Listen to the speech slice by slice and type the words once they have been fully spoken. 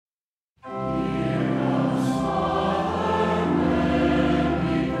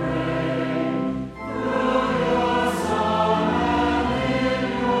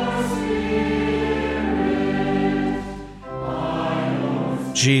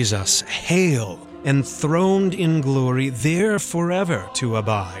Jesus, hail, enthroned in glory, there forever to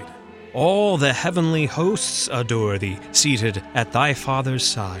abide. All the heavenly hosts adore thee, seated at thy Father's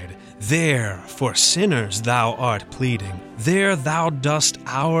side. There for sinners thou art pleading, there thou dost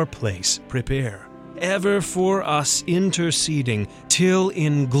our place prepare, ever for us interceding, till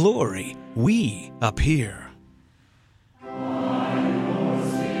in glory we appear.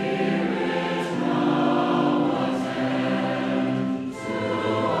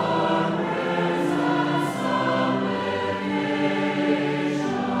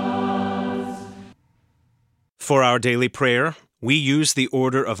 For our daily prayer, we use the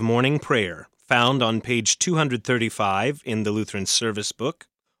order of morning prayer, found on page 235 in the Lutheran Service Book,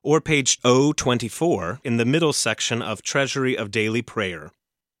 or page 024 in the middle section of Treasury of Daily Prayer.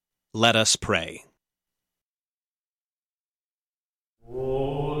 Let us pray. O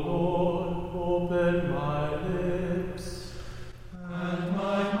Lord, open my lips, and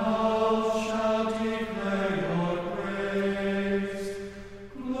my mouth shall declare your praise.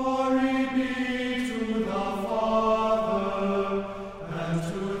 Glory be to the Father, and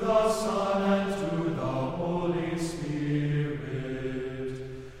to the Son, and to the Holy Spirit,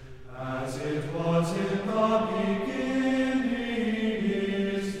 as it was in the beginning,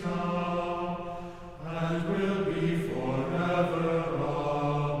 is now, and will be forever.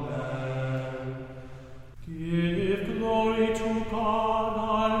 Amen. Give glory to God,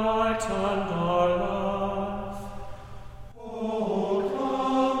 our light and our life. Oh,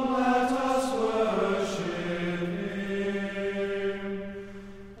 come, let us worship Him.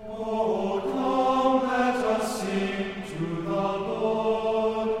 Oh, come, let us sing to the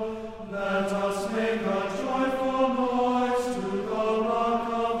Lord. Let us make a joyful noise to the rock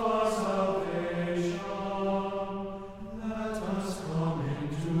of our salvation. Let us come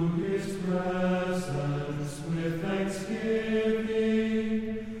into His presence with thanksgiving.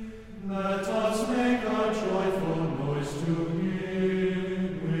 Let us make a joyful noise to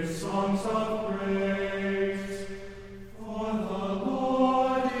Him with songs of praise. For the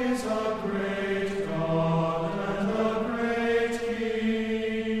Lord is a great God and a great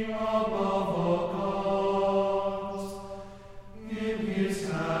King above all gods. In His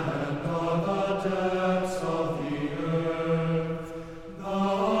hand are the depths of the earth. The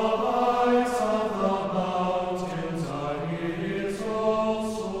heights of the mountains are His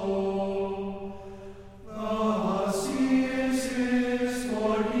also. The sea is His,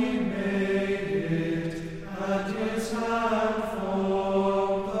 for He made it, and His hand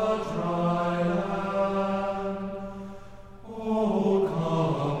formed the dry land. Oh,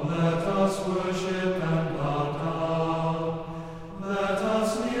 come, let us worship and bow down. Let us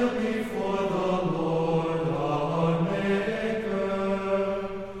kneel before the Lord our Maker.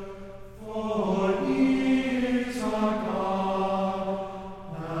 For He is our God,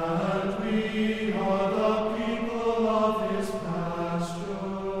 and we are the people of His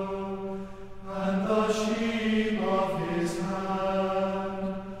pasture, and the sheep of His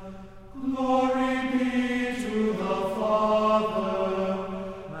hand. Glory be to the Father,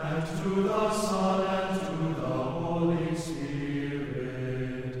 and to the Son, and to the Holy Spirit,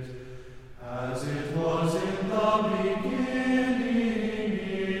 as it was in the beginning,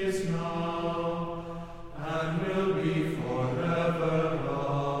 is now, and will be forever.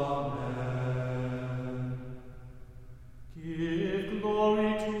 Amen. Give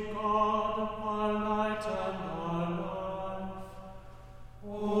glory to God, our light and our life.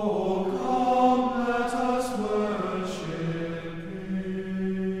 Oh, come, let us worship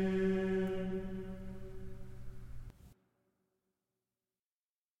Him.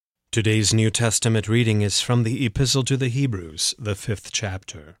 Today's New Testament reading is from the Epistle to the Hebrews, the 5th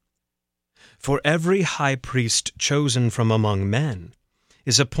chapter. For every high priest chosen from among men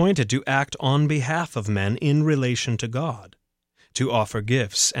is appointed to act on behalf of men in relation to God, to offer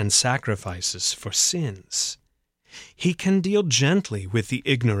gifts and sacrifices for sins. He can deal gently with the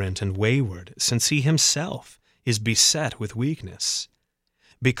ignorant and wayward, since he himself is beset with weakness.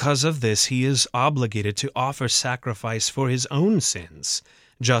 Because of this, he is obligated to offer sacrifice for his own sins,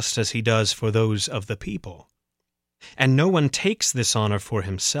 just as he does for those of the people. And no one takes this honor for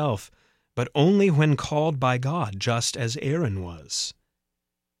himself, but only when called by God, just as Aaron was.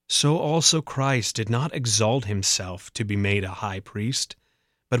 So also Christ did not exalt himself to be made a high priest,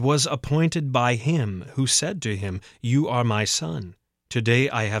 but was appointed by him who said to him, "You are my son, today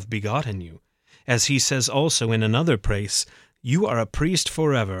I have begotten you." As he says also in another place, "You are a priest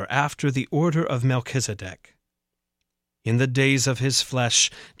forever, after the order of Melchizedek." In the days of his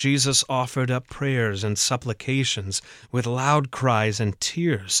flesh, Jesus offered up prayers and supplications with loud cries and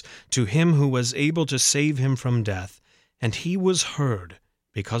tears to him who was able to save him from death, and he was heard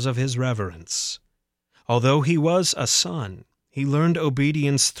because of his reverence. Although he was a son, he learned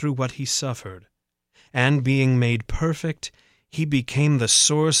obedience through what he suffered, and being made perfect, he became the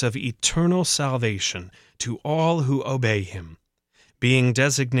source of eternal salvation to all who obey him, being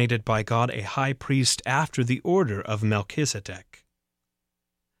designated by God a high priest after the order of Melchizedek.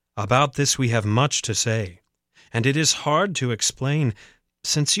 About this we have much to say, and it is hard to explain,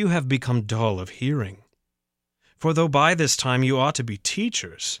 since you have become dull of hearing. For though by this time you ought to be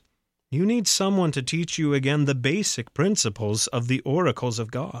teachers, you need someone to teach you again the basic principles of the oracles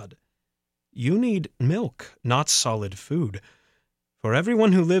of God. You need milk, not solid food, for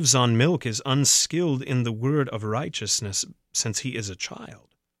everyone who lives on milk is unskilled in the word of righteousness, since he is a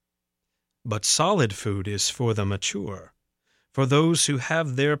child. But solid food is for the mature, for those who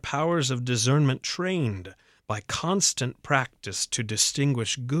have their powers of discernment trained by constant practice to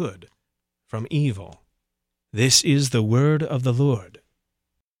distinguish good from evil. This is the word of the Lord.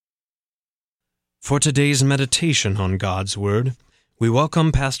 For today's meditation on God's Word, we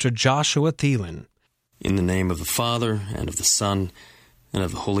welcome Pastor Joshua Theilen. In the name of the Father, and of the Son, and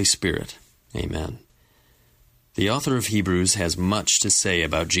of the Holy Spirit. Amen. The author of Hebrews has much to say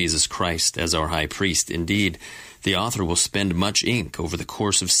about Jesus Christ as our high priest. Indeed, the author will spend much ink over the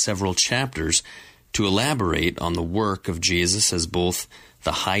course of several chapters to elaborate on the work of Jesus as both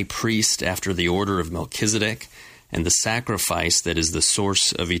the high priest after the order of Melchizedek and the sacrifice that is the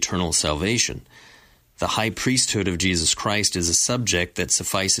source of eternal salvation. The high priesthood of Jesus Christ is a subject that,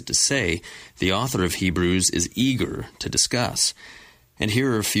 suffice it to say, the author of Hebrews is eager to discuss. And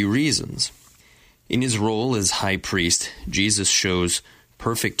here are a few reasons. In his role as high priest, Jesus shows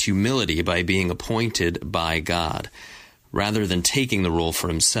perfect humility by being appointed by God, rather than taking the role for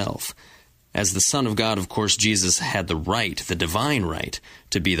himself. As the Son of God, of course, Jesus had the right, the divine right,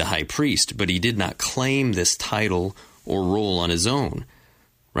 to be the high priest, but he did not claim this title or role on his own.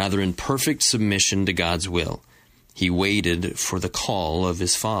 Rather, in perfect submission to God's will, he waited for the call of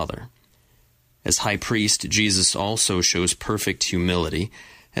his Father. As high priest, Jesus also shows perfect humility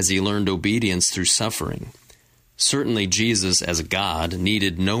as he learned obedience through suffering. Certainly Jesus, as God,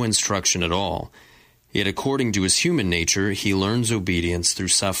 needed no instruction at all. Yet according to his human nature, he learns obedience through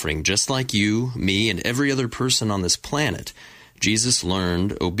suffering. Just like you, me, and every other person on this planet, Jesus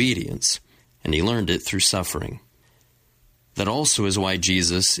learned obedience, and he learned it through suffering. That also is why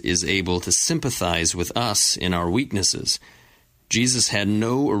Jesus is able to sympathize with us in our weaknesses. Jesus had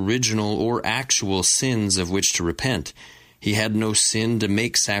no original or actual sins of which to repent. He had no sin to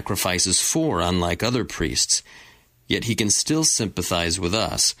make sacrifices for, unlike other priests. Yet he can still sympathize with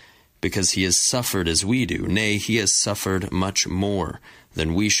us, because he has suffered as we do. Nay, he has suffered much more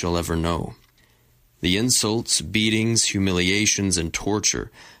than we shall ever know. The insults, beatings, humiliations, and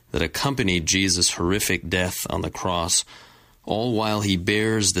torture that accompanied Jesus' horrific death on the cross, all while he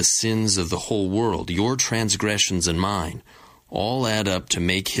bears the sins of the whole world, your transgressions and mine, all add up to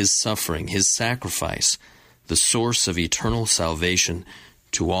make his suffering, his sacrifice, the source of eternal salvation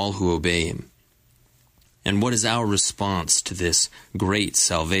to all who obey him. And what is our response to this great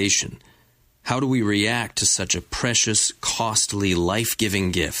salvation? How do we react to such a precious, costly,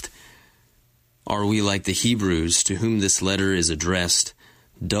 life-giving gift? Are we like the Hebrews to whom this letter is addressed,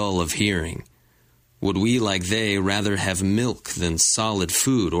 dull of hearing? Would we, like they, rather have milk than solid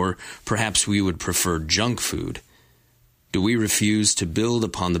food, or perhaps we would prefer junk food? Do we refuse to build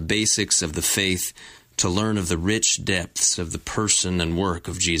upon the basics of the faith to learn of the rich depths of the person and work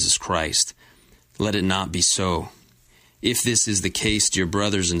of Jesus Christ? Let it not be so. If this is the case, dear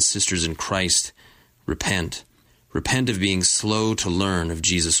brothers and sisters in Christ, repent. Repent of being slow to learn of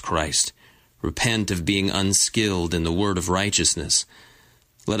Jesus Christ. Repent of being unskilled in the word of righteousness.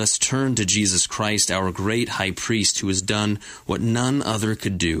 Let us turn to Jesus Christ, our great high priest, who has done what none other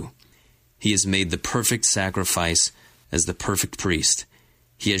could do. He has made the perfect sacrifice as the perfect priest.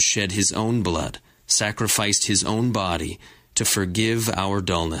 He has shed his own blood, sacrificed his own body to forgive our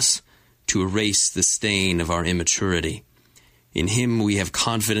dullness, to erase the stain of our immaturity. In him we have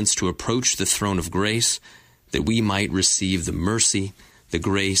confidence to approach the throne of grace, that we might receive the mercy, the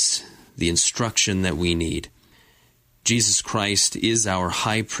grace, the instruction that we need. Jesus Christ is our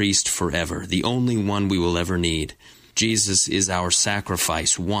high priest forever, the only one we will ever need. Jesus is our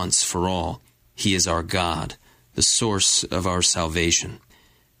sacrifice once for all. He is our God, the source of our salvation.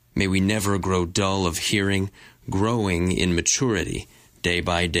 May we never grow dull of hearing, growing in maturity day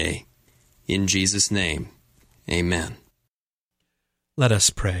by day. In Jesus' name, amen. Let us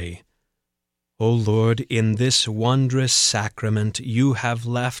pray. O Lord, in this wondrous sacrament you have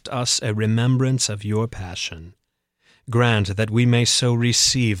left us a remembrance of your passion. Grant that we may so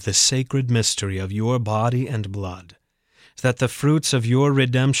receive the sacred mystery of your body and blood, that the fruits of your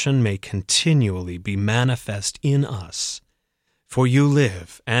redemption may continually be manifest in us. For you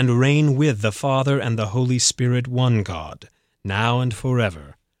live and reign with the Father and the Holy Spirit, one God, now and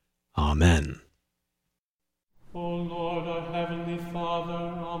forever. Amen. O Lord, our heavenly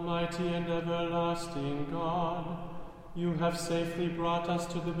Father, almighty and everlasting God, you have safely brought us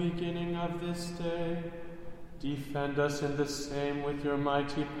to the beginning of this day. Defend us in the same with your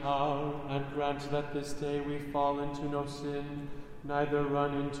mighty power, and grant that this day we fall into no sin, neither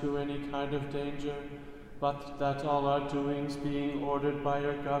run into any kind of danger, but that all our doings, being ordered by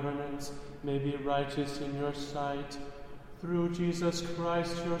your governance, may be righteous in your sight. Through Jesus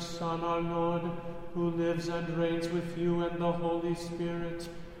Christ, your Son, our Lord, who lives and reigns with you and the Holy Spirit,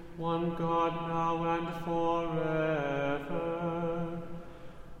 one God, now and forever.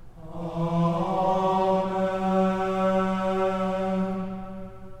 Amen.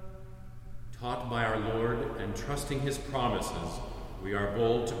 Taught by our Lord and trusting his promises, we are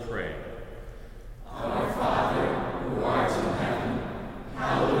bold to pray. Our Father, who art in heaven,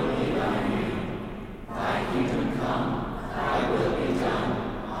 hallowed be thy name. Thy kingdom come, thy will be done,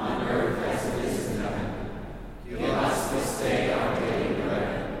 on earth as it is in heaven. Give us this day our daily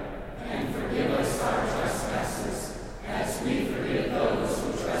bread, and forgive us our trespasses, as we forgive those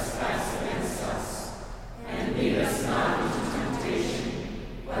who trespass against us. And lead us not into temptation,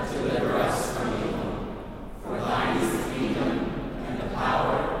 but deliver us from evil. For thine is the kingdom, and the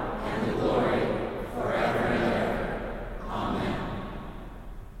power, and the glory, forever and ever. Amen.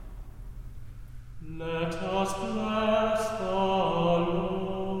 Let us bless the Lord.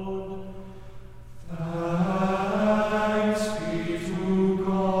 Thanks be to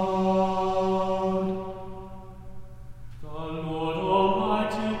God. The Lord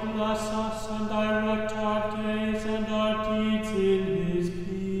Almighty bless us and direct our days and our deeds in his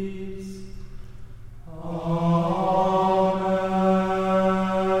peace. Amen.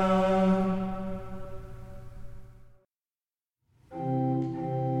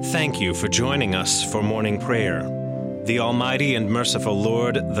 Thank you for joining us for morning prayer. The Almighty and merciful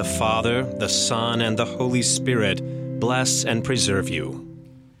Lord, the Father, the Son, and the Holy Spirit bless and preserve you.